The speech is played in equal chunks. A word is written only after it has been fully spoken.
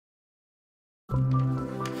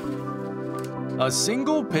A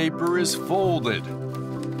single paper is folded.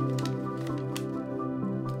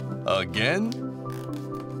 Again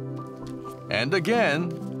and again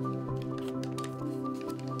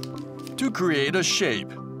to create a shape.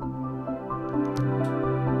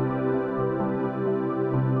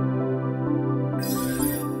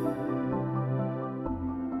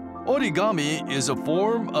 Origami is a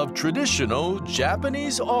form of traditional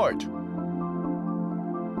Japanese art.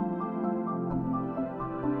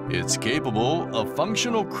 It's capable of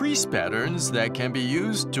functional crease patterns that can be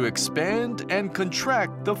used to expand and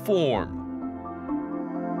contract the form.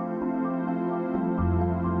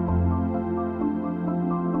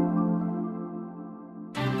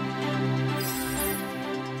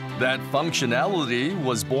 That functionality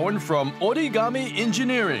was born from origami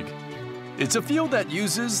engineering. It's a field that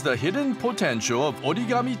uses the hidden potential of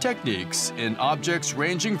origami techniques in objects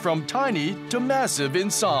ranging from tiny to massive in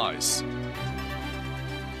size.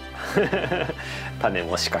 種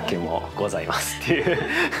も仕掛けもございますっていう。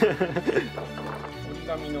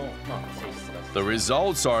The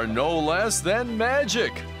results are no less than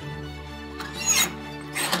magic.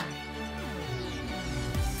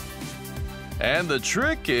 And the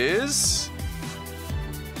trick is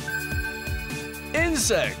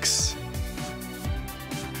insects.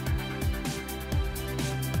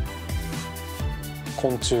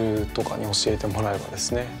 昆虫とかに教えてもらえばで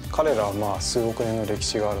すね、彼らは数億年の歴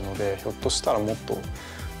史があるので、ひょっとしたらもっと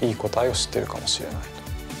いい答えを知ってるかもしれないと。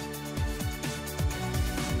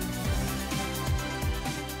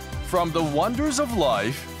From the wonders of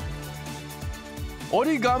life,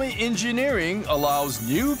 origami engineering allows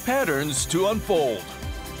new patterns to unfold.